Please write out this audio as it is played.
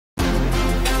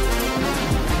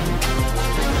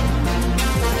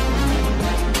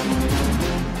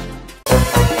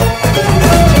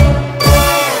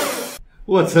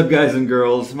What's up, guys and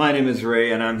girls? My name is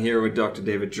Ray, and I'm here with Dr.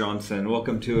 David Johnson.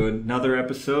 Welcome to another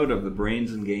episode of the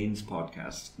Brains and Gains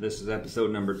podcast. This is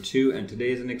episode number 2, and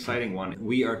today is an exciting one.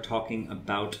 We are talking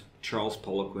about Charles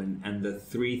Poliquin and the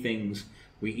 3 things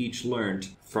we each learned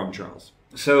from Charles.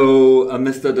 So,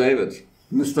 Mr. David,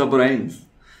 Mr. Brains,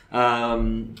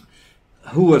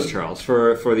 who was Charles?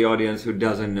 For the audience who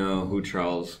doesn't know who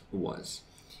Charles was.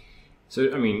 So,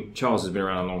 Charles has been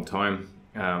around a long time.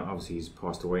 Obviously, he's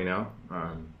passed away now,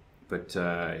 but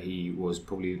he was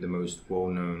probably the most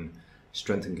well-known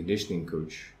strength and conditioning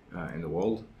coach in the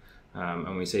world. And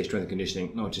when we say strength and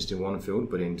conditioning, not just in one field,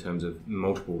 but in terms of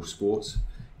multiple sports.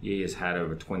 He has had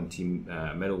over 20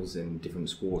 medals in different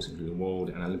sports, including world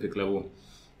and Olympic level.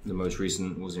 The most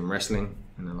recent was in wrestling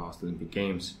in the last Olympic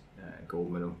Games,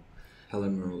 gold medal.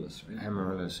 Helen Maroulis, right? Helen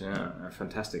Maroulis, yeah,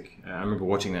 fantastic. I remember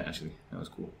watching that, actually. That was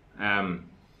cool.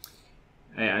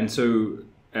 And so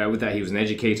with that, he was an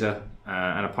educator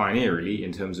and a pioneer, really,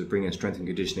 in terms of bringing strength and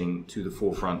conditioning to the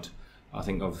forefront, I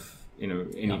think, of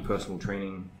any personal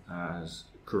training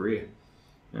career.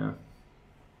 Yeah,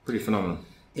 pretty phenomenal.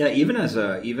 Yeah, even as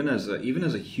a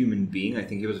human being, I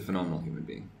think he was a phenomenal human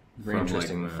being. Very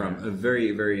interesting man. From a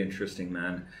very, very interesting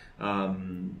man.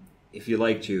 If he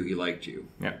liked you, he liked you.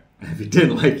 Yeah. If he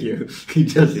didn't like you, he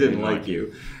just didn't like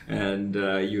you. And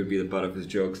you would be the butt of his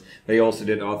jokes. They also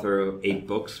did author 8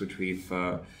 books, which we've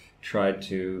tried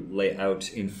to lay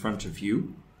out in front of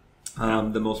you.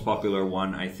 The most popular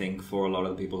one, I think, for a lot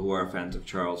of the people who are fans of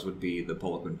Charles would be the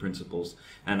Poliquin Principles.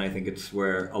 And I think it's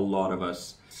where a lot of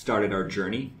us started our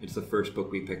journey. It's the first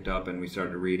book we picked up and we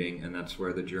started reading, and that's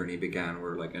where the journey began.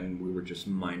 And we were just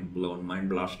mind blown, mind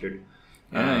blasted.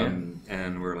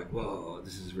 And we're like, whoa,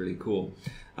 this is really cool.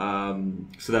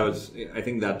 So that was, I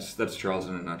think that's Charles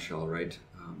in a nutshell, right?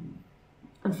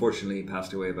 Unfortunately, he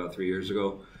passed away about 3 years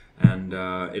ago, and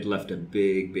it left a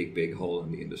big hole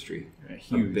in the industry.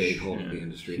 Huge. A big hole in the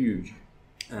industry. Huge.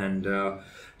 And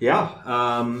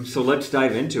so let's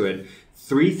dive into it.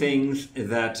 3 things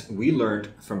that we learned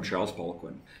from Charles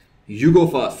Poliquin. You go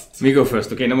first. Me go first.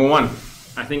 Okay, number 1.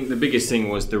 I think the biggest thing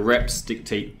was the reps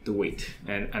dictate the weight,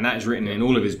 and that is written in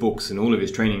all of his books and all of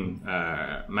his training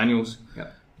manuals. Yeah.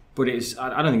 But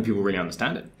I don't think people really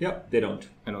understand it. Yeah, they don't.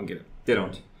 I don't get it. They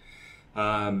don't.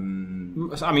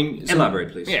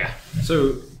 Elaborate, please. Yeah.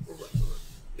 So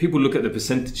people look at the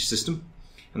percentage system,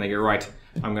 and they go, right,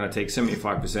 I'm going to take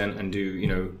 75% and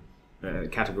do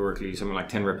categorically something like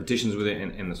 10 repetitions with it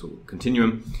in the sort of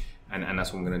continuum, and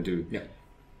that's what I'm going to do. Yeah.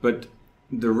 But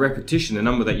the repetition, the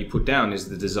number that you put down, is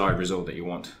the desired result that you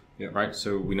want. Yeah. Right?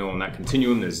 So we know on that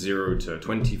continuum there's 0 to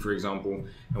 20, for example,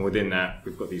 and within that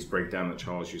we've got these breakdown that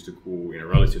Charles used to call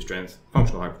relative strength,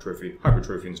 functional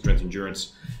hypertrophy, and strength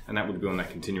endurance, and that would be on that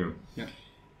continuum. Yeah.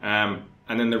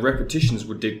 And then the repetitions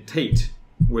would dictate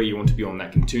where you want to be on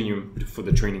that continuum for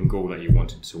the training goal that you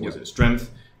wanted. So was it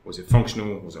strength? Was it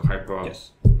functional? Was it hyper?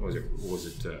 Yes. Was it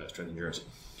strength endurance?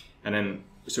 And then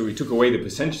so we took away the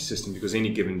percentage system because any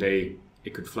given day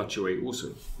it could fluctuate also.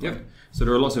 Right? Yeah. So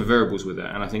there are lots of variables with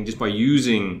that. And I think just by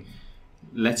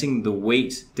letting the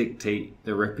weight dictate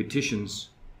the repetitions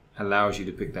allows you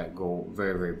to pick that goal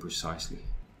very, very precisely.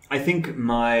 I think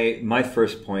my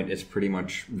first point is pretty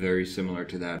much very similar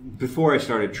to that. Before I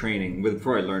started training,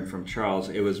 before I learned from Charles,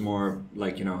 it was more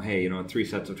like, hey, 3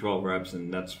 sets of 12 reps,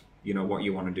 and that's, what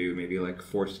you want to do. Maybe like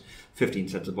 15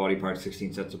 sets of body part,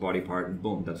 16 sets of body part, and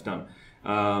boom, that's done.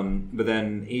 But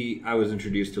then I was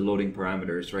introduced to loading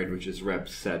parameters, right, which is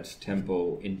reps, sets,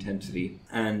 tempo, intensity,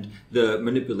 and the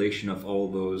manipulation of all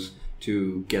those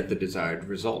to get the desired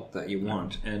result that you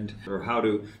want, or how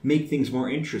to make things more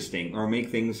interesting or make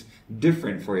things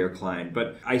different for your client.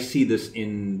 But I see this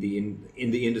in the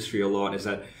industry a lot, is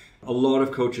that a lot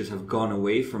of coaches have gone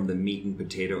away from the meat and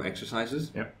potato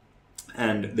exercises. Yep.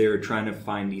 And they're trying to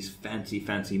find these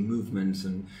fancy movements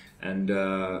and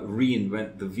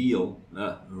reinvent the wheel.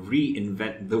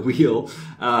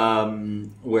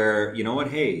 Where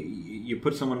hey, you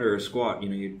put someone under a squat.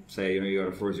 You say you got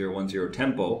a 4-0-1-0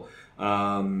 tempo,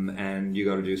 and you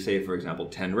got to do, say, for example,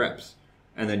 10 reps,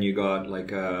 and then you got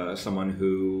like someone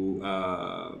who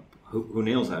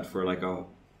nails that for like a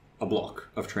block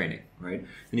of training, right?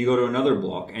 And you go to another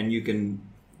block, and you can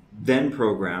then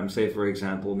program, say, for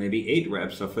example, maybe 8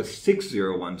 reps of a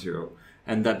 6-0-1-0,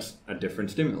 and that's a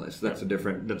different stimulus. That's a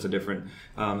different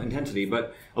intensity.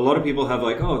 But a lot of people have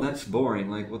like, oh, that's boring.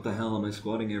 Like, what the hell am I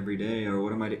squatting every day, or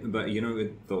what am I doing? But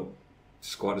the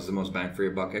squat is the most bang for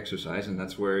your buck exercise, and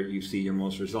that's where you see your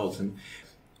most results. And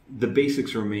the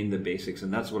basics remain the basics,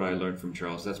 and that's what I learned from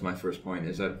Charles. That's my first point,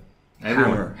 is that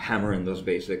hammer in those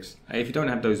basics. If you don't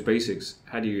have those basics,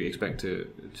 how do you expect to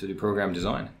do program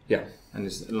design? Yeah. And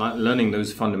it's learning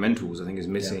those fundamentals, I think, is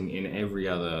missing in every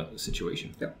other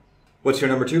situation. Yeah. What's your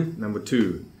number 2? Number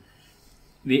 2.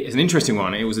 It's an interesting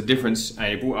one. It was a difference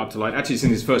I brought up to light. Actually, it's in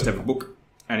his first ever book,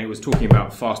 and it was talking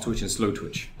about fast twitch and slow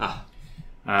twitch.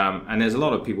 And there's a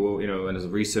lot of people, and there's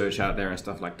research out there and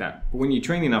stuff like that. But when you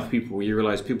train enough people, you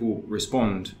realize people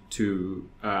respond to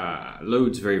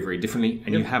loads very, very differently,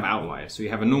 and you have outliers. So you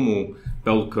have a normal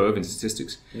bell curve in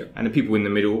statistics, and the people in the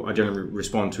middle are generally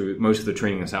respond to most of the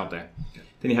training that's out there.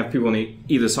 Then you have people on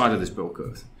either side of this bell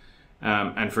curve.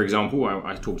 And for example,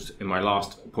 I talked in my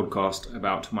last podcast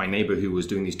about my neighbor who was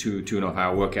doing these 2.5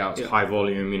 hour workouts, high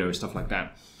volume, stuff like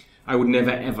that. I would never,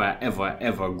 ever, ever,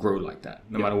 ever grow like that,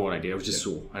 no matter what I did. I was just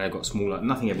sore, and I got smaller.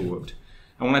 Nothing ever worked.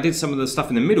 And when I did some of the stuff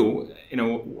in the middle,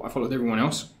 I followed everyone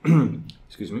else.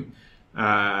 Excuse me.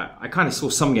 I kind of saw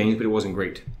some gains, but it wasn't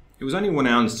great. It was only when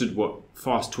I understood what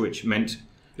fast twitch meant,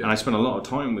 and I spent a lot of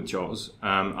time with Charles,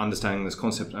 understanding this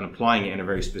concept and applying it in a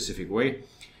very specific way.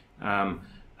 And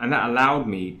that allowed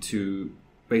me to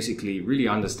basically really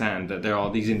understand that there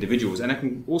are these individuals, and I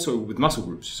can also with muscle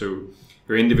groups. So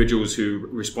there are individuals who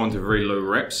respond to very low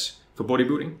reps for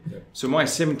bodybuilding. So my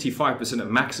 75% of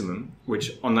maximum,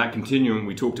 which on that continuum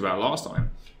we talked about last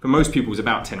time, for most people is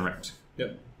about 10 reps.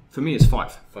 For me, it's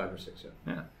 5. 5 or 6,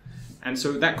 yeah. And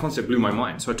so that concept blew my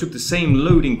mind. So I took the same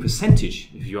loading percentage,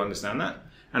 if you understand that,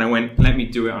 and I went, let me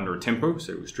do it under a tempo,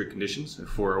 so strict conditions, so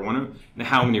 4010, and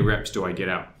how many reps do I get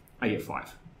out? I get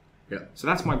 5. So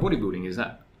that's my bodybuilding, is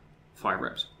that 5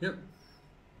 reps.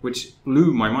 Which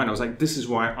blew my mind. I was like, this is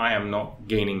why I am not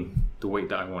gaining the weight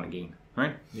that I want to gain,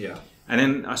 right? And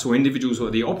then I saw individuals who are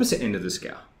at the opposite end of the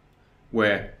scale,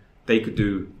 where they could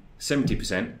do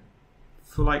 70%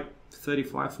 for like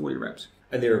 35, 40 reps.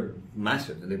 And they're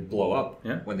massive, and they blow up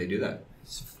when they do that.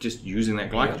 It's just using that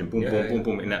glycogen, boom, boom,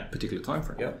 boom, in that particular time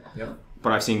frame. Yeah.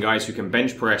 But I've seen guys who can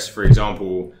bench press, for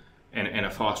example, in a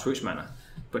fast twitch manner,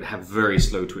 but have very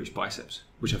slow twitch biceps,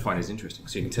 which I find is interesting.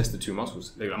 So you can test the two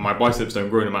muscles. My biceps don't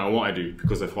grow no matter what I do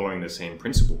because they're following the same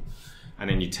principle. And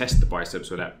then you test the biceps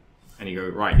with that, and you go,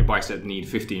 right, your bicep need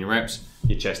 15 reps,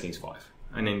 your chest needs 5.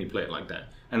 And then you play it like that.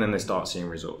 And then they start seeing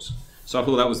results. So I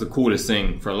thought that was the coolest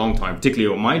thing for a long time,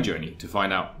 particularly on my journey, to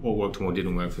find out what worked and what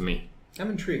didn't work for me. I'm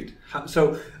intrigued.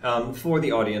 So for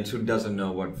the audience who doesn't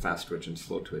know what fast twitch and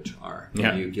slow twitch are,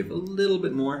 can you give a little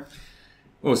bit more?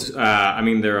 Well, I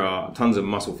mean, there are tons of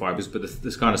muscle fibers, but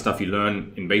this kind of stuff you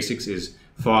learn in basics is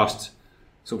fast,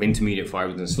 sort of intermediate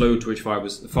fibers and slow twitch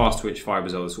fibers. The fast twitch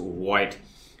fibers are the sort of white,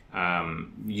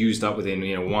 used up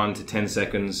within 1 to 10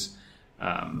 seconds.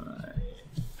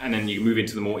 And then you move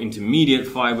into the more intermediate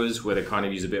fibers where they kind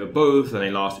of use a bit of both and they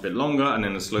last a bit longer. And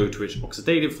then the slow twitch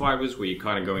oxidative fibers where you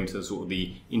kind of go into the sort of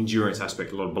the endurance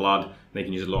aspect, a lot of blood. They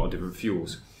can use a lot of different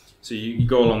fuels. So you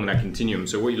go along that continuum.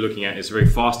 So what you're looking at is very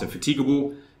fast and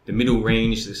fatigable, the middle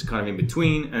range is kind of in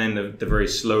between, and then the very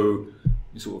slow,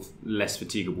 sort of less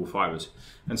fatigable fibers.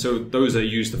 And so those that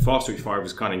use the fast twitch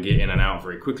fibers kind of get in and out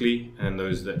very quickly, and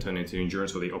those that turn into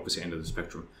endurance are the opposite end of the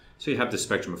spectrum. So you have the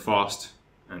spectrum of fast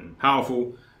and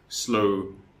powerful,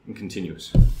 slow and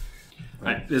continuous.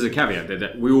 Right. There's a caveat there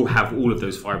that we all have all of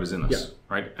those fibers in us,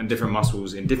 right? And different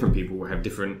muscles in different people will have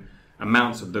different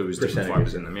amounts of those different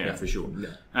fibers in them, for sure.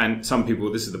 And some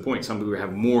people, this is the point, some people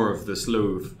have more of the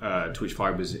slow twitch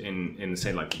fibers in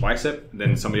say like the bicep,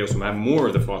 then somebody else will have more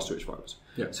of the fast twitch fibers.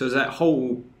 So there's that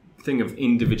whole thing of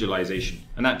individualization,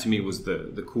 and that to me was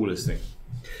the coolest thing.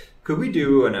 Could we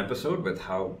do an episode with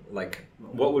how, like,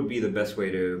 what would be the best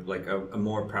way to, like, a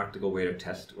more practical way to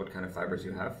test what kind of fibers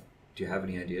you have? Do you have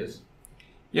any ideas?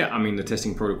 Yeah, I mean, the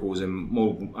testing protocols and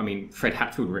more, I mean, Fred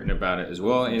Hatfield written about it as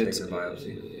well. Taking a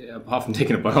biopsy. Apart from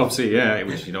taking a biopsy,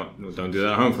 which you don't do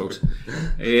that at home, folks.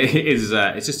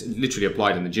 It's just literally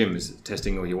applied in the gym. It's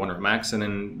testing all your 1 rep max and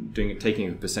then taking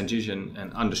a percentage and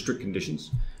under strict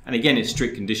conditions. And again, it's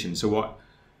strict conditions. So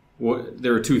what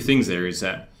there are two things there is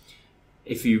that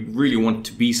if you really want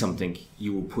to be something,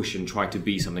 you will push and try to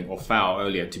be something, or foul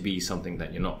earlier to be something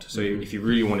that you're not. So if you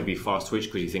really want to be fast twitch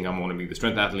because you think I want to be the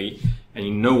strength athlete, and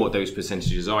you know what those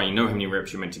percentages are, you know how many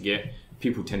reps you're meant to get,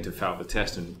 people tend to foul the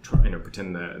test and try,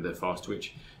 pretend they're fast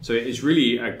twitch. So it's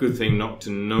really a good thing not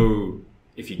to know,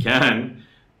 if you can,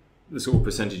 the sort of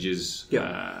percentages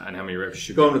and how many reps you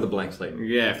should go under the blank slate.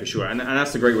 Yeah, for sure. And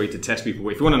that's the great way to test people.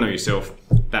 If you want to know yourself,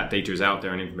 that data is out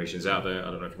there and information is out there. I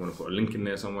don't know if you want to put a link in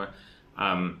there somewhere.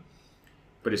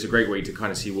 But it's a great way to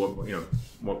kind of see what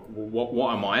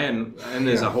am I, and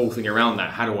there's a whole thing around that.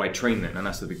 How do I train then? And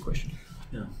that's the big question.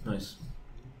 Yeah, nice.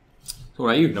 So what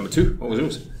about you? Number 2, what was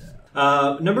yours?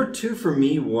 Number 2 for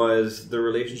me was the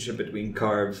relationship between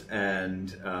carbs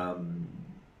and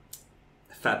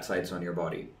fat sites on your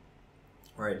body.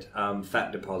 Right,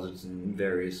 fat deposits in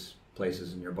various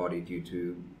places in your body due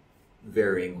to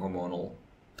varying hormonal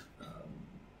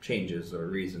changes or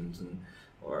reasons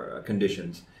or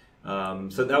conditions.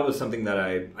 So that was something that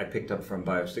I picked up from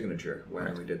Biosignature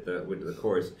when we did the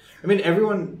course. I mean,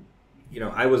 everyone,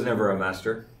 I was never a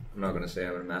master. I'm not going to say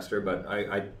I'm a master, but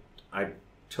I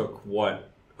took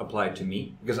what applied to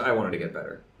me because I wanted to get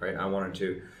better, right?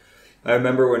 I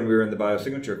remember when we were in the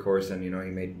Biosignature course and, he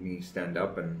made me stand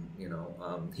up and,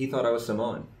 he thought I was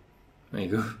Samoan. There you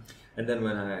go. And then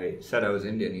when I said I was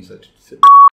Indian, he said, sit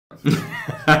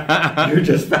you're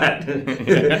just fat.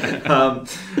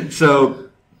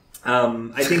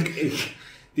 I think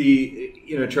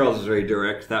Charles is very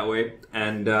direct that way,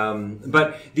 and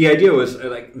but the idea was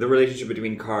like the relationship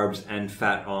between carbs and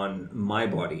fat on my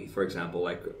body. For example,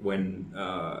 like when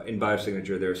in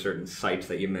Biosignature there are certain sites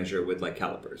that you measure with like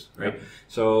calipers, right? Yep.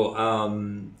 So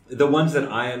the ones that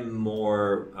I am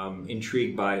more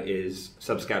intrigued by is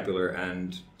subscapular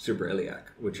and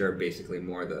suprailiac, which are basically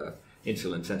more the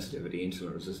insulin sensitivity,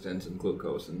 insulin resistance, and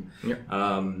glucose, and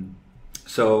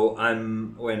so I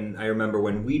remember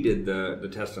when we did the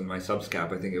test on my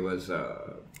subscap, I think it was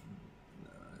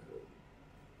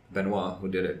Benoit who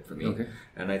did it for me,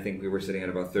 and I think we were sitting at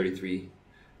about 33.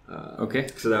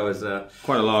 So that was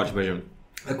quite a large measurement.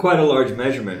 Quite a large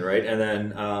measurement, right? And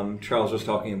then Charles was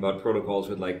talking about protocols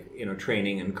with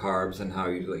training and carbs and how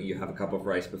you have a cup of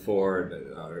rice before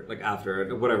or like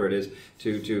after, whatever it is,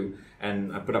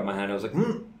 and I put up my hand. I was like,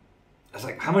 I was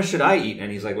like, how much should I eat?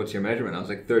 And he's like, what's your measurement? I was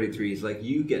like, 33. He's like,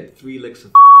 you get 3 licks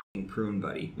of prune,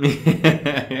 buddy.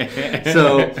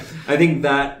 So I think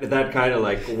that kind of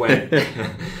like went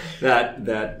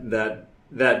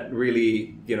that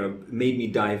really, made me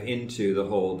dive into the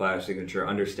whole Biosignature,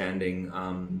 understanding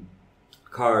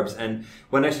carbs. And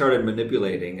when I started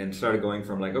manipulating and started going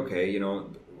from like, okay,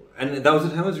 and that was the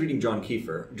time I was reading John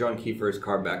Kiefer. John Kiefer's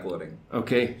carb backloading.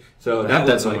 Okay. So that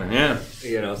was somewhere, yeah.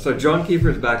 So John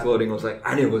Kiefer's backloading was like,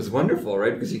 and it was wonderful,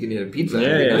 right? Because you can eat a pizza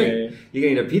every night. Yeah. You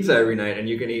can eat a pizza every night, and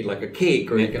you can eat like a cake,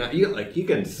 or you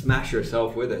can smash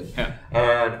yourself with it. Yeah.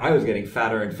 And I was getting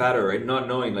fatter and fatter, right? Not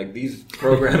knowing like these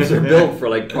programs are built for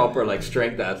like proper like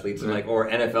strength athletes and or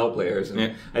NFL players.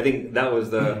 And I think that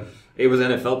was it was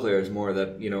NFL players more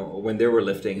that when they were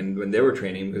lifting and when they were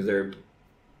training because they're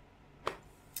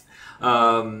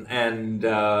so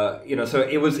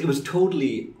it was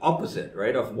totally opposite,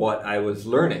 right, of what I was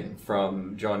learning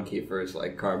from John Kiefer's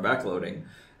like carb backloading,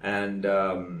 and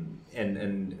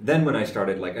then when I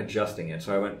started like adjusting it,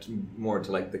 so I went more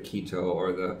to like the keto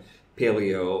or the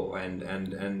paleo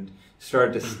and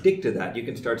started to stick to that. You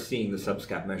can start seeing the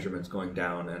subscap measurements going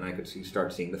down, and I could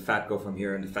start seeing the fat go from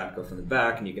here and the fat go from the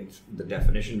back, and you can the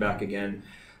definition back again.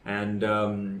 And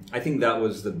I think that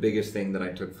was the biggest thing that I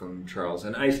took from Charles.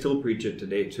 And I still preach it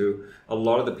today to a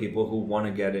lot of the people who want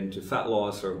to get into fat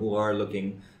loss or who are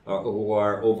looking, who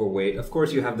are overweight. Of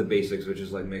course, you have the basics, which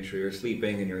is like make sure you're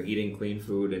sleeping and you're eating clean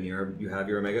food and you have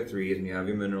your omega-3s and you have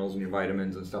your minerals and your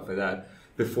vitamins and stuff like that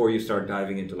before you start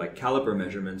diving into like caliper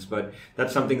measurements. But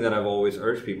that's something that I've always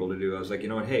urged people to do. I was like,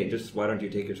 hey, just why don't you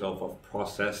take yourself off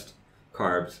processed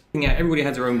carbs. Yeah, everybody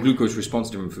has their own glucose response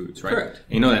to different foods, right? Correct.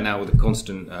 And you know that now with the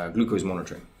constant glucose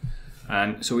monitoring.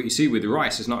 And so what you see with the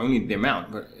rice is not only the amount,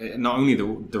 but not only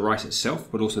the rice itself,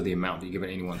 but also the amount that you give at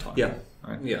any one time. Yeah.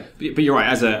 Right? Yeah. But you're right.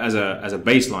 As a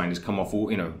baseline, is come off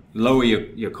all, lower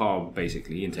your carb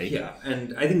basically intake. Yeah,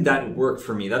 and I think that worked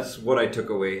for me. That's what I took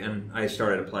away, and I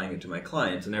started applying it to my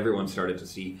clients, and everyone started to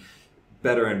see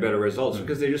better and better results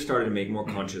because they just started to make more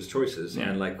conscious choices.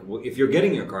 And like, if you're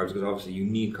getting your carbs, because obviously you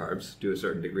need carbs to a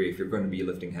certain degree if you're going to be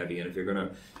lifting heavy and if you're going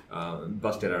to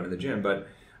bust it out in the gym, but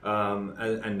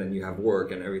and then you have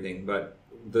work and everything, but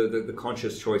the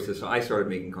conscious choices. So I started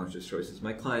making conscious choices.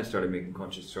 My clients started making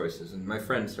conscious choices, and my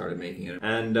friends started making it.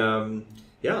 And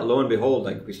lo and behold,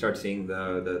 like we start seeing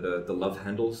the love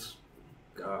handles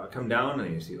come down,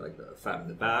 and you see like the fat in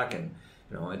the back, and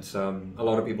it's a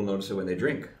lot of people notice it when they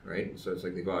drink, right? So it's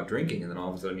like they go out drinking, and then all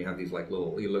of a sudden you have these like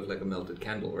you look like a melted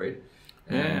candle, right?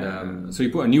 And so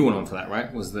you put a new one on for that,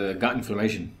 right? Was the gut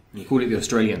inflammation? You called it the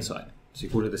Australian side. So you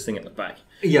called it this thing at the back.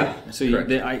 Yeah. So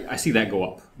I see that go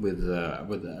up with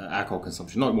alcohol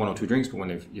consumption. Not 1 or 2 drinks, but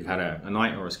when you've had a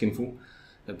night or a skinful,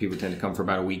 that people tend to come for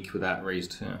about a week with that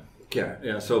raised.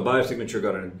 Yeah. So Biosignature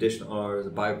got an additional, or the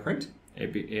Bioprint.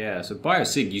 So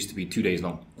BioSig used to be 2 days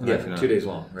long. 2 days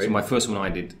long, right? So my first one I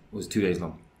did was 2 days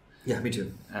long. Yeah, me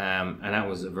too. And that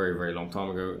was a very, very long time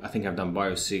ago. I think I've done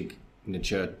BioSig in the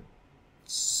chair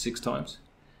 6 times.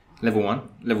 Level 1.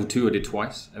 Level 2 I did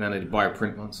twice, and then I did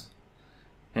bioprint once.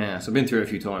 Yeah, so I've been through it a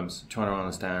few times, trying to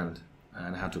understand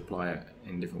and how to apply it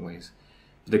in different ways.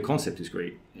 The concept is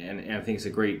great, and I think it's a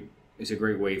great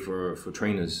way for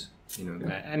trainers, you know.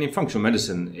 Yeah. And in functional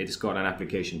medicine, it's got an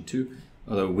application too.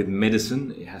 Although with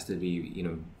medicine, it has to be, you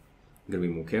know, got to be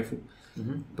more careful.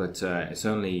 Mm-hmm. But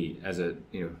certainly, as a,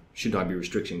 you know, should I be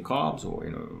restricting carbs, or,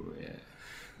 you know,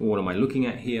 what am I looking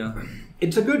at here?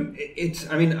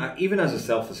 I mean, even as a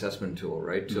self-assessment tool,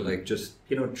 right? To like just,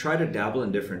 you know, try to dabble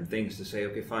in different things to say,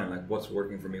 okay, fine, like what's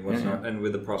working for me, what's not, and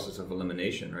with the process of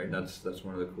elimination, right? That's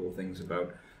one of the cool things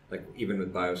about, like, even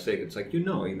with biosig, it's like, you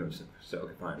know, so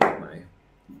okay, fine, like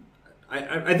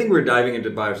I think we're diving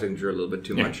into biosignature a little bit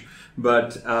too much,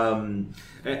 but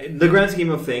the grand scheme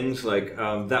of things, like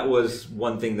that was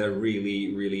one thing that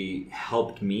really, really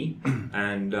helped me,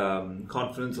 and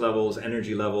confidence levels,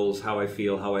 energy levels, how I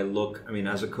feel, how I look. I mean,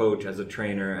 as a coach, as a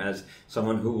trainer, as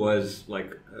someone who was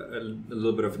like a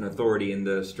little bit of an authority in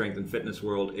the strength and fitness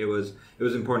world, it was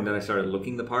important that I started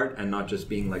looking the part and not just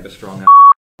being like a strong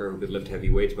who could lift heavy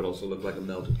weights, but also look like a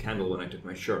melted candle when I took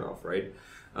my shirt off, right?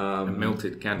 A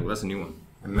melted candle, that's a new one.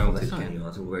 A melted candle,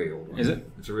 that's a very old one. Is it?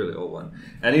 It's a really old one.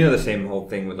 And you know, the same whole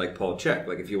thing with like Paul Chek,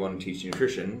 like if you want to teach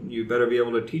nutrition, you better be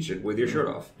able to teach it with your shirt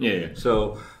off. Yeah.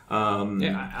 So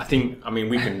I think, I mean,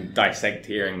 we can dissect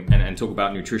here and talk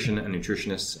about nutrition and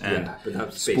nutritionists and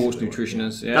sports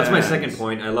nutritionists. Yeah. That's my second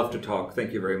point. I love to talk.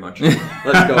 Thank you very much.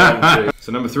 Let's go on to...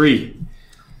 So number 3,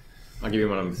 I'll give you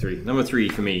my number 3. Number 3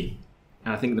 for me,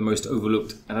 and I think the most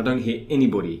overlooked, and I don't hear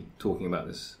anybody talking about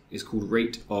this, is called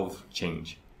rate of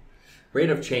change. Rate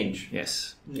of change.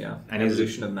 Yes. Yeah. And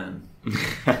evolution of man.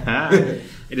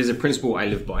 It is a principle I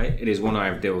live by. It is one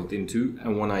I've delved into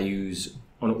and one I use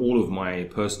on all of my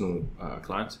personal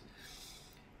clients.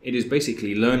 It is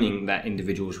basically learning that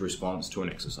individual's response to an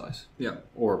exercise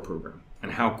or a program,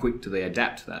 and how quick do they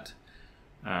adapt to that,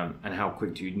 and how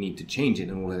quick do you need to change it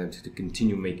in order to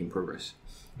continue making progress.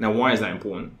 Now, why is that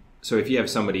important? So if you have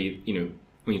somebody, you know,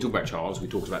 when you talk about Charles, we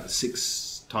talked about the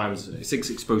 6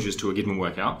 exposures to a given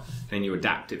workout, then you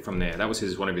adapt it from there. That was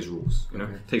one of his rules. You know,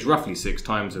 it takes roughly 6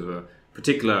 times of a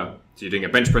particular. So you're doing a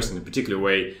bench press in a particular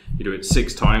way. You do it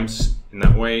 6 times in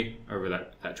that way over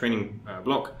that training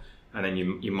block, and then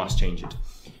you must change it.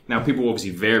 Now, people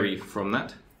obviously vary from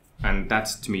that, and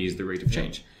that's, to me, is the rate of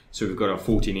change. So we've got a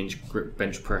 14-inch grip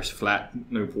bench press, flat,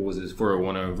 no pauses,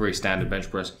 4010, very standard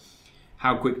bench press.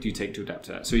 How quick do you take to adapt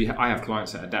to that? So I have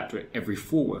clients that adapt to it every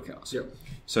 4 workouts. Yep.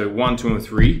 So 1, 2, and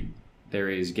 3, there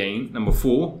is gain. Number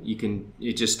 4,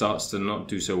 it just starts to not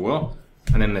do so well,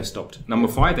 and then they're stopped. Number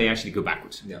 5, they actually go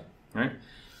backwards. Yeah. Right.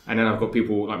 And then I've got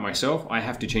people like myself. I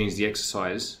have to change the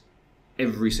exercise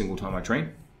every single time I train,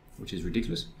 which is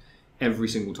ridiculous. Every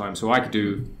single time. So I could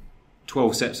do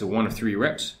 12 sets of 1 of 3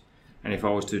 reps, and if I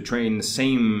was to train the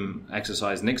same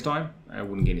exercise next time, I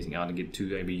wouldn't get anything out. I'd get 2,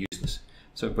 they'd be useless.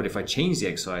 So, but if I change the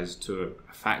exercise to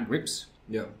fat grips,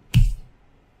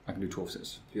 I can do 12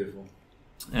 sets. Beautiful.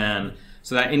 And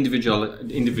so that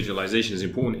individualization is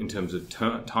important in terms of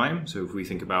time. So if we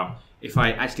think about, if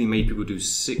I actually made people do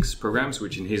 6 programs,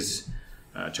 which in his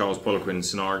Charles Poliquin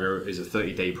scenario is a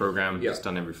 30-day program, it's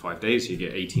done every 5 days, so you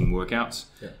get 18 workouts.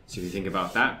 So if you think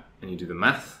about that and you do the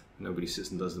math, nobody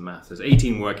sits and does the math. There's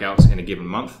 18 workouts in a given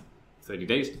month, 30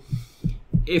 days.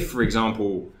 If, for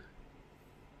example,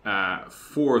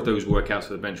 4 of those workouts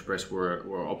for the bench press were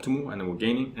optimal and they were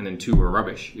gaining, and then 2 were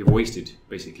rubbish, you've wasted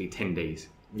basically 10 days.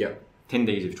 10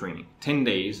 days of training. 10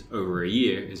 days over a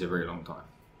year is a very long time.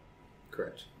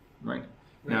 Correct. Right.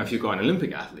 Now, if you've got an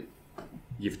Olympic athlete,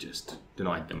 you've just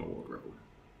denied them a world record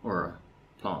or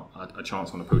a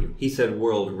chance on a podium. He said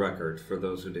world record for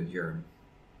those who did urine.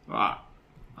 I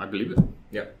believe it.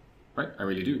 Yeah. Right. I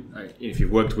really do. If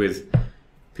you've worked with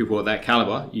people at that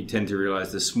caliber, you tend to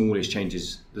realize the smallest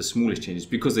changes,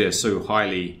 because they are so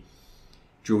highly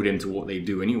drilled into what they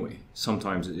do anyway.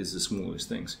 Sometimes it is the smallest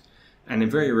things. And then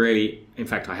very rarely, in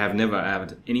fact, I have never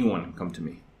had anyone come to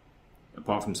me,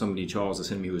 apart from somebody, Charles, that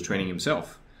sent me who was training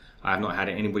himself. I have not had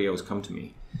anybody else come to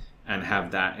me and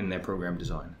have that in their program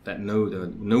design, that know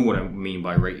what I mean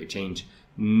by rate of change,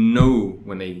 know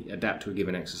when they adapt to a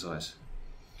given exercise.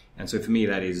 And so for me,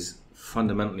 that is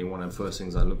fundamentally one of the first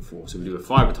things I look for. So we do a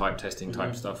fiber type testing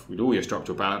type stuff. We do all your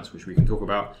structural balance, which we can talk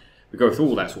about. We go through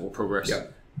all that sort of progress,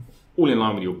 all in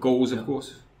line with your goals, of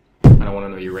course. And I want to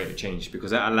know your rate of change, because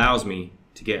that allows me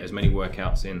to get as many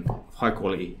workouts in high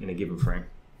quality in a given frame.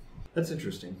 That's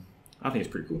interesting. I think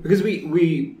it's pretty cool. Because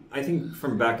I think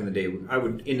from back in the day, I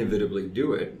would inevitably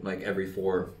do it like every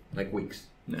 4 weeks,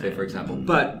 say for example.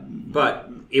 But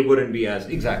it wouldn't be as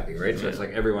exactly right. So it's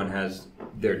like everyone has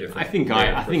their different.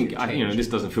 I think this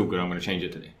doesn't feel good. I'm going to change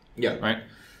it today. Yeah. Right?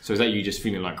 So is that you just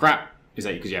feeling like crap? Is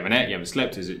that because you haven't ate, you haven't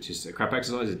slept? Is it just a crap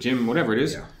exercise, a gym, whatever it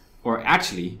is? Yeah. Or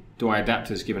actually, do I adapt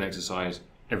to this given exercise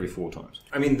every 4 times?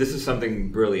 I mean, this is something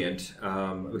brilliant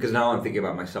because now I'm thinking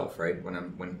about myself, right?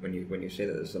 When you say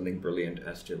that, there's something brilliant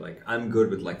as to like I'm good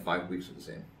with like 5 weeks of the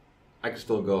same. I can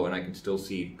still go and I can still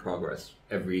see progress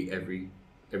every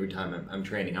time I'm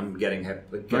training. I'm getting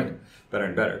better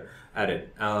and better at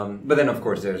it. But then of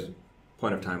course there's a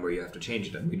point of time where you have to change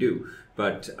it, and we do.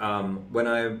 But when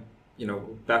I,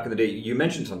 back in the day, you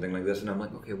mentioned something like this, and I'm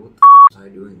like, okay, what the was I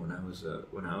doing when I was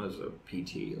a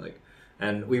PT? Like,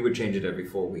 and we would change it every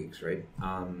 4 weeks, right?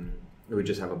 We would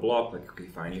just have a block, like, okay,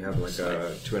 fine, you have like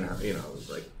a 2.5,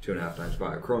 like 2.5 times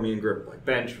 5 chromium grip, like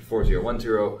bench,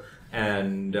 4010,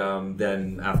 and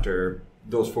then after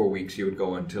those 4 weeks, you would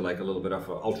go into like a little bit of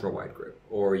an ultra wide grip,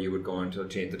 or you would go into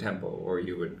change the tempo, or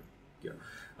you would,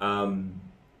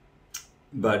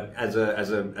 but as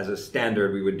a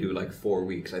standard, we would do like 4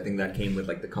 weeks. I think that came with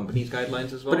like the company's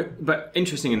guidelines as well. But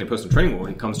interesting in the personal training world,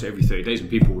 it comes to every 30 days when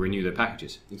people renew their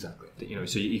packages. Exactly.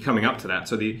 So you're coming up to that.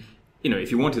 So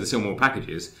if you wanted to sell more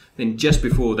packages, then just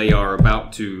before they are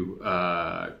about to,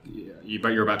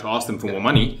 you're about to ask them for more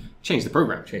money, change the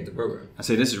program. I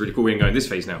say, this is really cool. We're going to go in this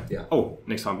phase now. Yeah. Oh,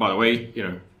 next time, by the way,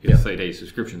 your 30-day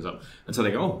subscription's up. And so they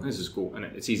go, oh, this is cool. And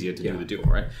it's easier to do the deal,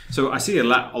 right? So I see a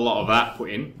lot of that put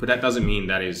in, but that doesn't mean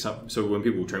that is so when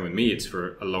people train with me, it's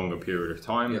for a longer period of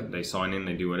time. Yep. They sign in,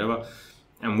 they do whatever.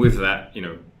 And with that,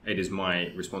 it is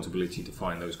my responsibility to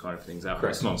find those kind of things out.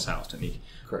 Correct. It's not a sales technique.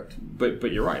 Correct.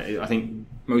 But you're right. I think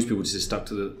most people just stuck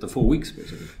to the 4 weeks,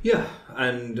 basically. Yeah,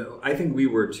 and I think we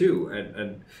were too.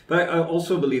 But I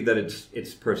also believe that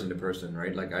it's person to person,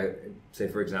 right? Like I say,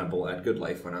 for example, at Good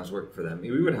Life, when I was working for them,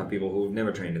 we would have people who've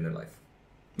never trained in their life.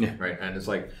 Yeah. Right. And it's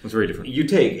like it's very different. You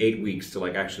take 8 weeks to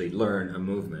like actually learn a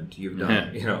movement you've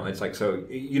done. It's like, so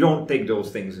you don't take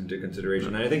those things into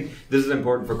consideration. And I think this is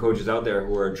important for coaches out there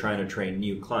who are trying to train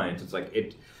new clients. It's like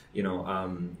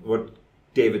what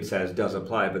David says does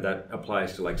apply, but that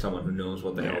applies to like someone who knows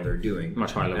what the hell they're doing.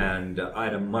 Much higher level. And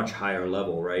at a much higher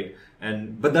level, right?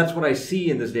 But that's what I see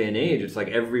in this day and age. It's like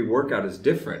every workout is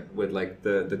different with like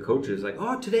the coaches like,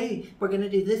 oh, today we're going to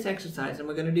do this exercise and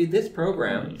we're going to do this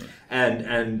program.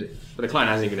 But the client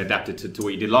hasn't even adapted to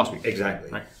what you did last week.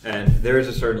 Exactly. Right. And there is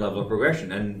a certain level of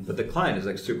progression. But the client is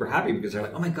like super happy because they're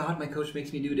like, oh my God, my coach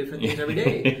makes me do different things every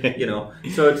day.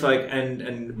 So it's like,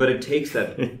 but it takes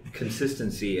that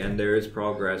consistency, and there is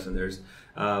progress, and there's,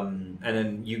 and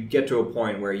then you get to a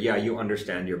point where, you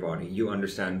understand your body, you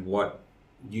understand what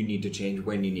you need to change,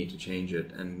 when you need to change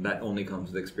it, and that only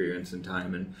comes with experience and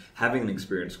time, and having an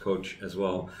experienced coach as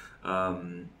well,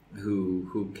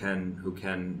 who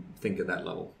can think at that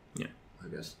level. Yeah, I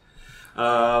guess.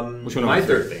 Which one? My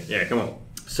third thing. Yeah, come on.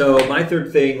 So my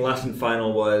third thing, last and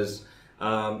final, was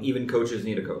even coaches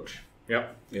need a coach.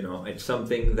 Yep. It's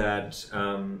something that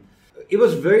it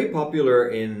was very popular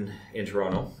in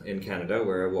Toronto, in Canada,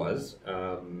 where I was,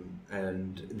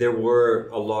 and there were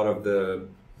a lot of the.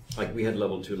 Like we had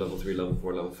level 2, level 3, level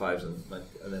 4, level 5s,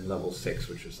 and then level 6,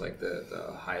 which was like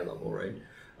the high level, right?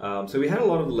 So we had a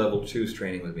lot of the level 2s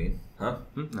training with me. Huh?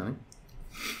 No.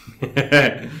 What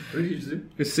did you just do?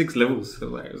 There's 6 levels.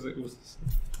 So it was...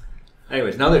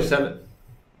 Anyways, now there's 7.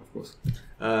 Of course.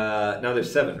 Now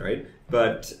there's 7, right?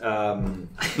 But and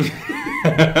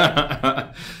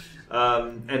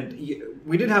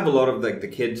we did have a lot of like the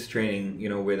kids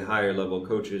training, with higher level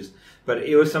coaches. But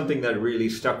it was something that really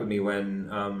stuck with me when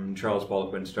Charles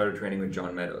Poliquin started training with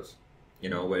John Meadows.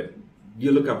 When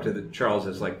you look up to Charles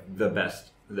as like the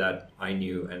best that I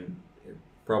knew, and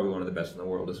probably one of the best in the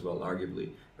world as well,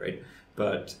 arguably, right?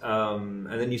 But and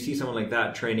then you see someone like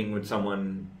that training with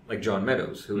someone like John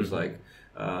Meadows, who is like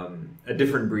a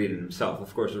different breed in himself.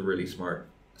 Of course, a really smart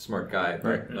guy, but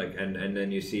right? Like, and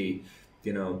then you see,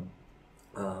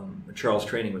 Charles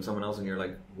training with someone else, and you're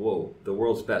like, whoa, the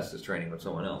world's best is training with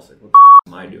someone else. Like, what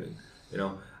the am I doing?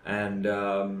 And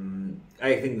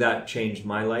I think that changed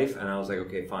my life, and I was like,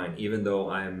 okay, fine. Even though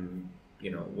I'm,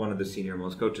 one of the senior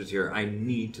most coaches here, I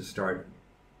need to start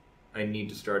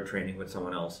training with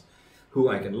someone else who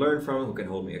I can learn from, who can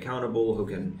hold me accountable, who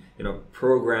can,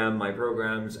 program my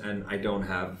programs, and I don't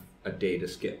have a day to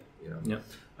skip, Yeah.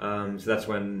 So that's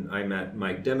when I met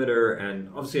Mike Demeter, and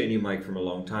obviously I knew Mike from a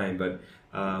long time, but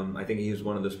I think he was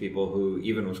one of those people who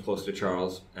even was close to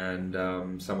Charles, and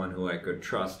someone who I could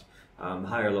trust,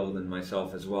 higher level than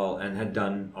myself as well, and had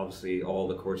done obviously all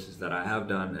the courses that I have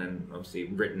done, and obviously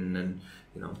written, and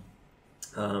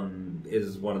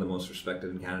is one of the most respected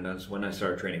in Canada. So when I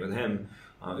started training with him,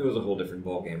 it was a whole different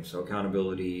ballgame. So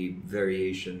accountability,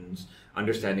 variations,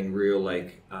 understanding real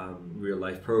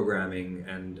life programming,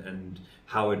 and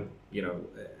how it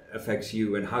affects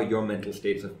you, and how your mental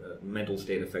state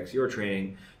affects your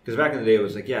training. Because back in the day, it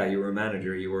was like, yeah, you were a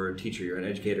manager, you were a teacher, you're an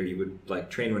educator, you would like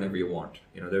train whenever you want.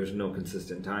 There was no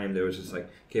consistent time. There was just like,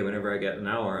 okay, whenever I get an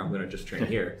hour, I'm going to just train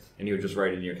here, and you would just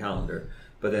write it in your calendar.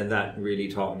 But then that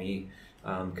really taught me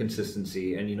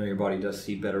consistency, and your body does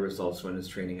see better results when it's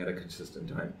training at a consistent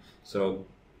time. So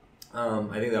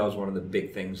I think that was one of the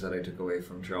big things that I took away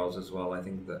from Charles as well. I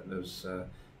think that it was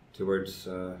towards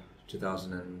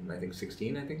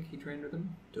 2016, I think he trained with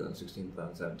him, 2016,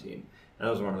 2017. And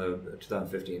that was one of the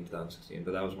 2015, 2016.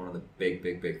 But that was one of the big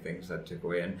things that I took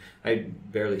away, and I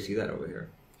barely see that over here.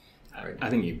 Right? I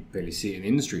think you barely see it in the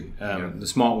industry. The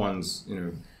smart ones,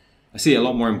 I see it a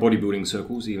lot more in bodybuilding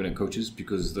circles, even at coaches,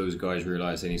 because those guys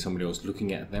realize they need somebody else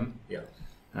looking at them. Yeah.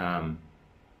 I'm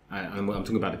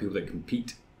talking about the people that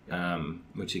compete,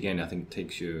 which again I think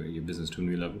takes your business to a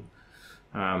new level.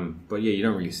 But yeah, you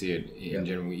don't really see it in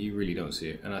general. You really don't see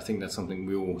it, and I think that's something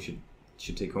we all should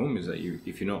take home, is that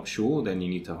if you're not sure, then you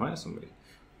need to hire somebody.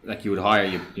 Like you would hire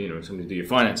somebody to do your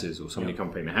finances, or somebody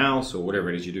come paint the house, or whatever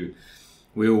it is you do.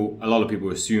 A lot of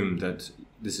people assume that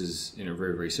this is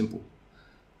very, very simple.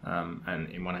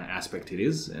 And in one aspect it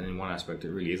is, and in one aspect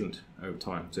it really isn't over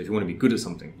time. So if you want to be good at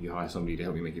something, you hire somebody to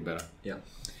help you make it better. Yeah.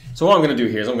 So what I'm going to do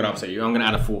here is I'm going to upset you. I'm going to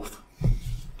add a fourth,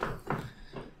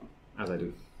 as I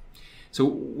do. So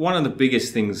one of the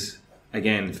biggest things,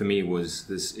 again, for me was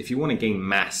this: if you want to gain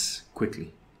mass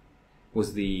quickly,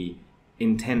 was the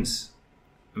intense,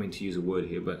 to use a word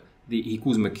here, but he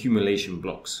calls them accumulation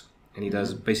blocks. And he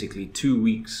does basically 2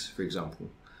 weeks, for example,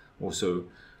 or so,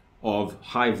 of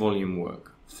high volume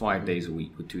work, 5 days a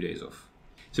week with 2 days off.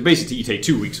 So basically you take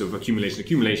 2 weeks of accumulation.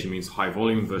 Accumulation means high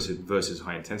volume versus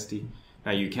high intensity.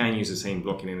 Now you can use the same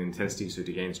blocking and intensity so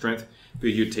to gain strength,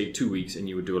 but you'd take 2 weeks and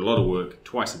you would do a lot of work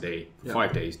twice a day,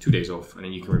 5 days, 2 days off, and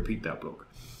then you can repeat that block.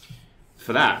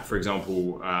 For that, for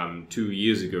example, 2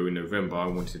 years ago in November, I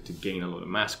wanted to gain a lot of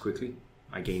mass quickly.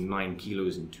 I gained 9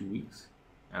 kilos in 2 weeks,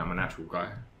 and I'm a natural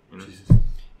guy. Jesus.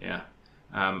 Yeah.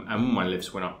 And my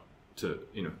lifts went up to,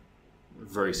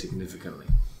 very significantly.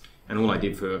 And all I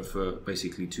did for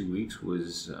basically 2 weeks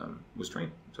was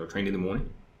train. So I trained in the morning,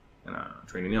 and I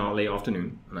trained in the late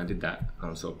afternoon, and I did that.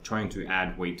 So trying to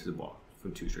add weight to the bar for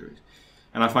 2 straight weeks.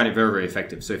 And I find it very, very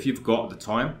effective. So if you've got the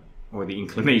time or the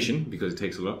inclination, because it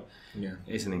takes a lot,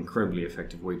 it's an incredibly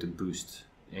effective way to boost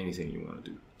anything you want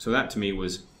to do. So that to me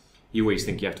was, you always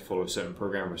think you have to follow a certain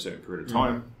program for a certain period of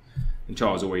time. And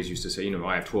Charles always used to say,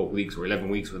 I have 12 weeks or 11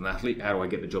 weeks with an athlete. How do I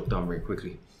get the job done very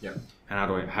quickly? Yeah.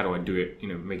 And how do I do it?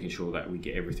 Making sure that we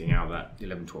get everything out of that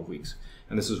 11, 12 weeks.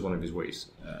 And this is one of his ways.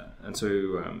 And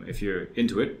so if you're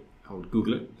into it, I would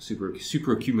Google it.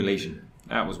 Super accumulation.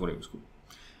 That was what it was called.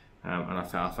 And I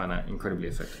found that incredibly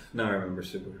effective. No, I remember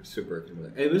super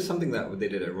accumulation. It was something that they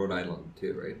did at Rhode Island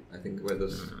too, right? I think where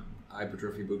those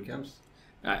hypertrophy boot camps.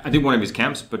 I did one of his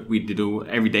camps, but we did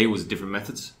every day was different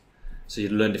methods. So you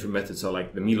learn different methods, so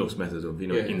like the Milos method of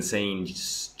insane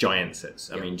giant sets.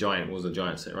 I mean, giant was a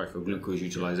giant set, right? For glucose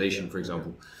utilization, for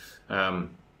example.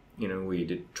 We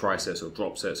did tri-sets or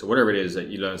drop sets or whatever it is that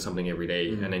you learn something every day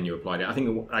and then you applied it. I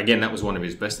think again that was one of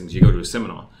his best things. You go to a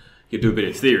seminar, you do a bit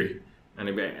of theory, and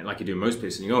like you do in most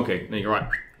places, and you go, okay, then you're right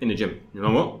in the gym. You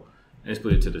know what? And let's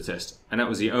put it to the test. And that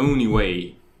was the only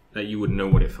way that you would know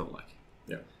what it felt like.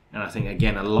 Yeah. And I think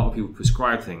again, a lot of people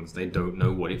prescribe things they don't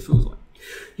know what it feels like.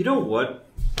 You know what?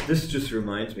 This just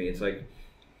reminds me. It's like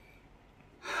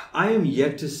I am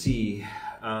yet to see.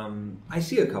 I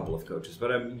see a couple of coaches,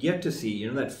 but I'm yet to see.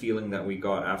 that feeling that we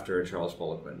got after a Charles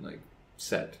Poliquin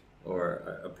set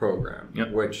or a program,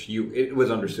 which it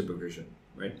was under supervision,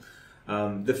 right?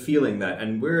 The feeling that,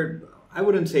 and I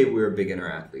wouldn't say we're beginner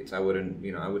athletes. I wouldn't.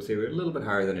 I would say we're a little bit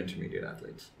higher than intermediate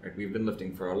athletes. Right? We've been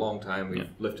lifting for a long time. We've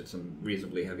lifted some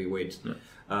reasonably heavy weights.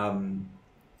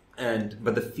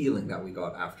 But the feeling that we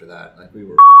got after that, we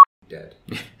were dead.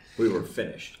 We were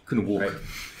finished. Couldn't walk. Right?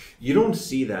 You don't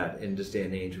see that in this day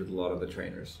and age with a lot of the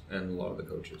trainers and a lot of the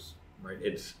coaches, right?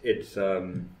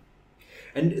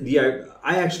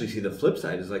 I actually see the flip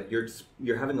side is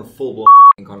you're having a full blown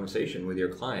conversation with your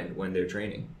client when they're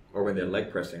training or when they're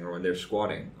leg pressing or when they're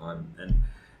squatting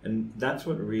and that's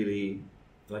what really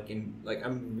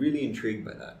I'm really intrigued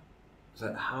by that. Is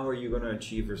that how are you going to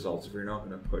achieve results if you're not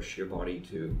going to push your body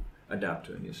to adapt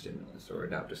to a new stimulus or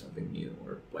adapt to something new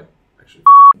or actually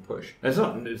push? It's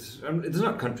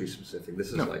not country specific.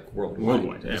 This is worldwide.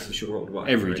 Worldwide, this is sure. Worldwide.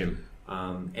 Every right? gym.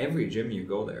 Every gym you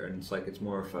go there, and it's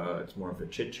more of a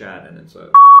chit chat, and it's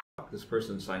this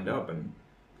person signed up and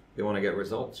they want to get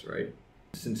results, right?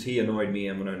 Since he annoyed me,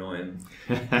 I'm gonna annoy him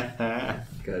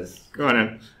because Go on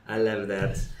then. I love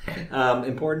that.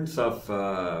 Importance of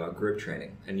grip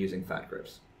training and using fat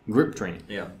grips. Grip training.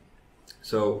 Yeah.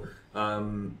 So I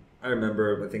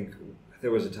remember, I think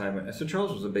there was a time. So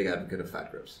Charles was a big advocate of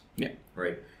fat grips. Yeah.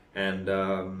 Right. And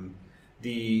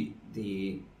the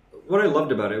what I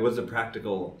loved about it was the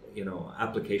practical,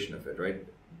 application of it. Right.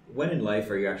 When in life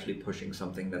are you actually pushing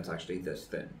something that's actually this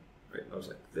thin? Right. I was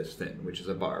like this thin, which is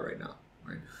a bar right now.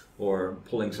 Right. Or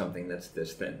pulling something that's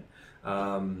this thin.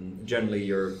 Generally,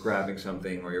 you're grabbing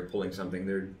something or you're pulling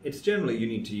something. It's generally you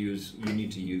need to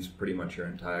use pretty much your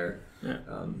entire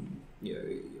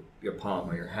your palm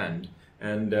or your hand.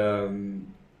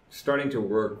 And starting to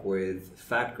work with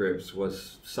fat grips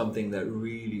was something that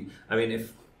really, I mean,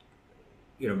 if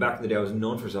back in the day I was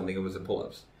known for something, it was the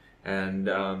pull-ups. And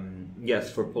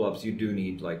yes, for pull-ups you do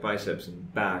need like biceps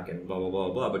and back and blah blah blah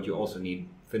blah, but you also need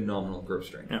phenomenal grip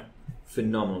strength. Yeah.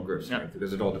 Phenomenal grip strength,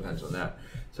 because it all depends on that.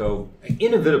 So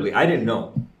inevitably, I didn't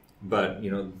know, but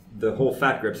the whole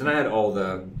fat grips, and I had all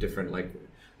the different, like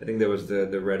I think there was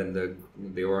the red and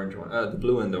the orange one, the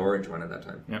blue and the orange one at that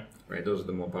time. Yeah. Right, those are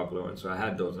the more popular ones. So I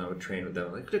had those, and I would train with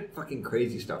them. Like fucking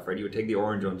crazy stuff, right? You would take the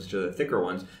orange ones to the thicker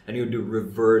ones, and you would do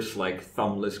reverse like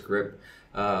thumbless grip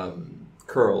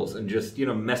curls, and just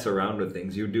mess around with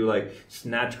things. You would do like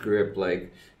snatch grip,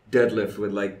 like deadlift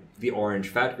with like the orange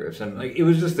fat grips, and like it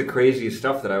was just the craziest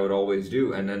stuff that I would always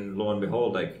do. And then lo and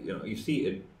behold, like you see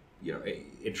it,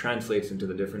 it translates into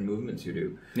the different movements you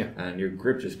do, and your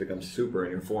grip just becomes super,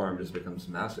 and your forearm just becomes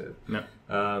massive.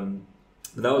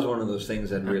 But that was one of those things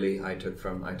that really I took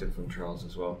from Charles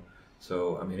as well.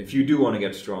 So I mean, if you do want to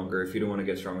get stronger,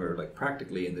 like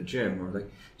practically in the gym or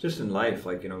like just in life,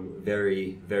 like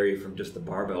vary from just the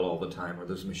barbell all the time, or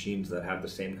those machines that have the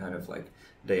same kind of like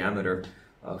diameter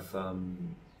of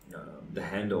the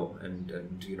handle, and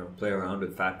play around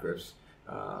with fat grips.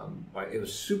 It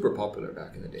was super popular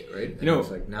back in the day, right? And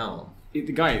it's like now. Two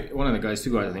guys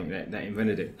I think that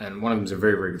invented it, and one of them's a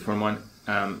very, very good friend of mine.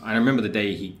 And I remember the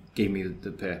day he gave me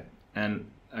the pair, and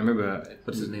I remember.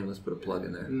 What's his name? Let's put a plug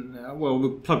in there. Well,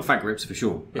 we'll plug fat grips for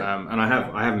sure. Yeah. And I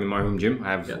have them in my home gym.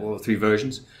 I have all three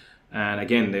versions, and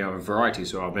again they are a variety.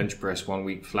 So I'll bench press 1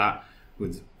 week flat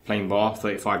with plain bar,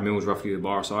 35 mils roughly the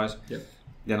bar size. Yep.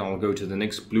 Then I'll go to the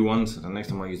next blue ones, and next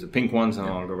time I'll use the pink ones, and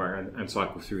I'll go back and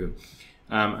cycle through them.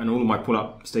 And all of my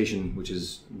pull-up station, which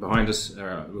is behind us, we've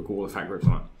got all the fat grips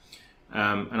on it.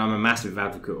 And I'm a massive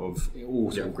advocate of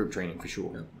all sort of grip training for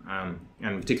sure. Yeah.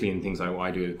 And particularly in things like what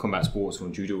I do, combat sports or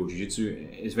judo or jiu-jitsu,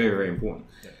 it's very, very important.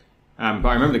 Yeah. But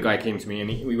I remember the guy came to me,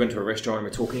 and we went to a restaurant and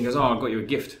we're talking. He goes, "Oh, I got you a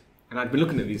gift." And I'd been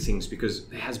looking at these things because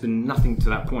there has been nothing to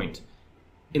that point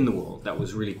in the world that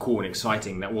was really cool and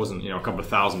exciting. That wasn't a couple of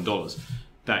 $1,000s.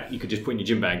 That you could just put in your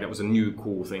gym bag. That was a new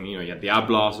cool thing. You had the ab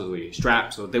blasters or your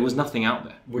straps, or there was nothing out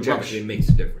there. Which actually makes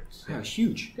a difference. Yeah, it was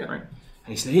huge. Yeah. Right? And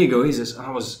he said, "Here you go, here's this." And I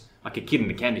was like a kid in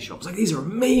the candy shop. I was like, "These are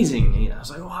amazing." And I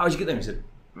was like, "Oh, how did you get them?" He said,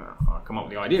 "I come up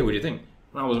with the idea. What do you think?"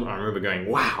 And I remember going,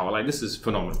 "Wow, like this is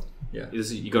phenomenal. Yeah,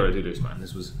 you got to do this, man.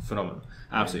 This was phenomenal,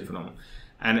 absolutely phenomenal."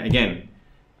 And again,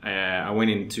 I went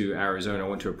into Arizona. I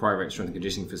went to a private strength and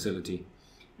conditioning facility,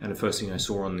 and the first thing I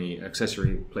saw on the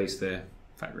accessory place there.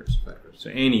 Fat grips. So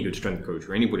any good strength coach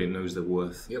or anybody that knows their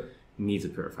worth needs a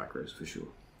pair of fat grips for sure.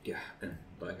 Yeah, and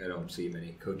like I don't see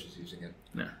many coaches using it.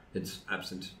 No, it's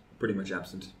absent, pretty much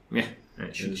absent. Yeah,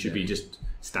 it should be just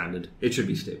standard. It should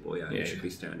be staple. Yeah, it should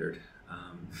be standard.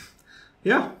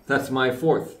 Yeah, that's my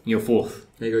fourth. Your fourth.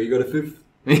 There you go. You go to fifth.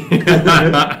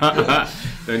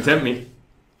 Don't tempt me.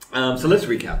 So let's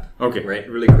recap. Okay, right,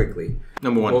 really quickly.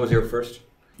 Number one. What was your first?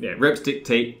 Yeah, reps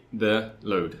dictate the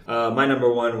load. My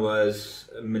number one was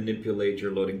manipulate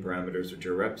your loading parameters with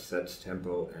your reps, sets,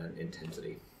 tempo, and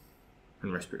intensity.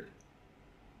 And rest period.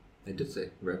 I did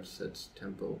say reps, sets,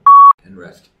 tempo, and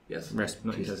rest. Yes. Rest,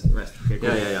 not intensity. Rest. Okay,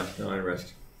 cool. Yeah. No, I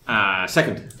rest.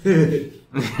 Second.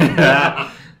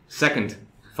 Second,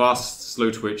 fast,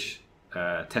 slow twitch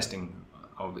testing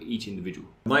of each individual.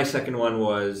 My second one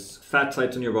was fat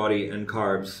sites on your body and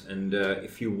carbs. And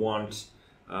if you want...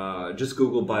 just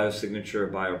Google biosignature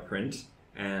bioprint,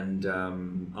 and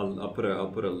I'll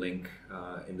put a link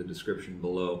in the description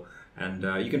below, and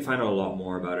you can find out a lot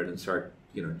more about it and start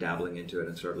dabbling into it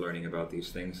and start learning about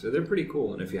these things. So they're pretty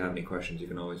cool, and if you have any questions, you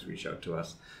can always reach out to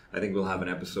us. I think we'll have an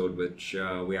episode which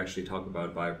we actually talk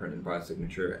about bioprint and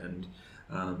biosignature, and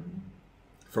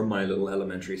from my little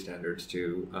elementary standards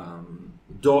to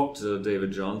Dr.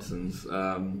 David Johnson's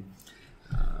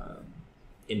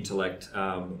intellect,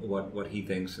 what he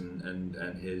thinks and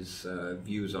his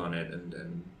views on it,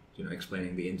 and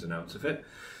explaining the ins and outs of it.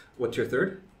 What's your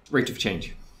third? Rate of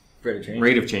change.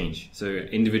 Rate of change. So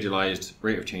individualized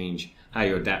rate of change, how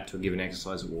you adapt to a given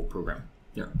exercise or program.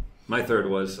 Yeah. My third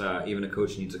was even a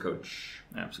coach needs a coach.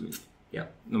 Absolutely. Yeah.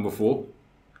 Number 4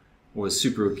 was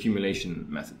super accumulation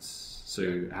methods.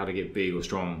 So how to get big or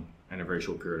strong in a very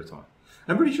short period of time.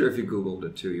 I'm pretty sure if you Googled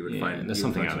it too, you would find there's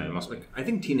something out there. It must be. I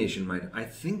think T Nation might. I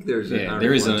think there's an article.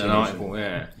 There is on an article.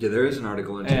 Yeah, there is an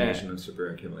article on T Nation on super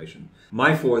accumulation.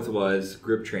 My fourth was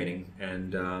grip training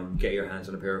and get your hands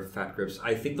on a pair of fat grips.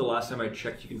 I think the last time I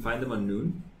checked, you can find them on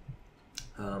Noon.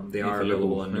 They are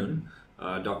available on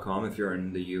Noon.com if you're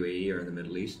in the UAE or in the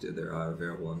Middle East. They are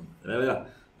available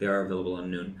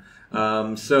on Noon.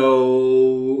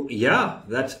 So yeah,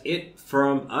 that's it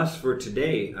from us for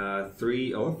today.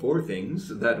 3 or 4 things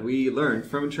that we learned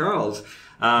from Charles.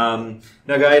 Now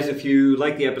guys, if you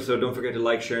like the episode, don't forget to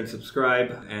like, share, and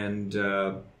subscribe, and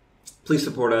please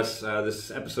support us. This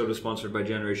episode is sponsored by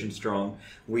Generation Strong.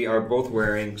 We are both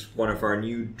wearing one of our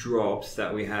new drops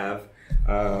that we have,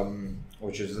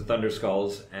 which is the Thunder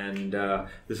Skulls, and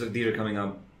these are coming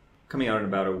out in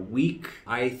about a week,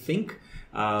 I think.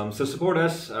 So support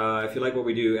us if you like what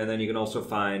we do, and then you can also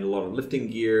find a lot of lifting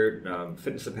gear,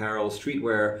 fitness apparel,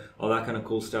 streetwear, all that kind of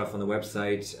cool stuff on the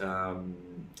website,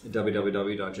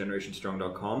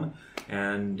 www.generationstrong.com.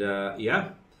 And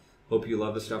hope you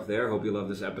love the stuff there. Hope you love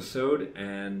this episode,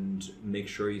 and make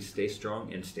sure you stay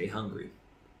strong and stay hungry.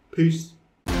 Peace.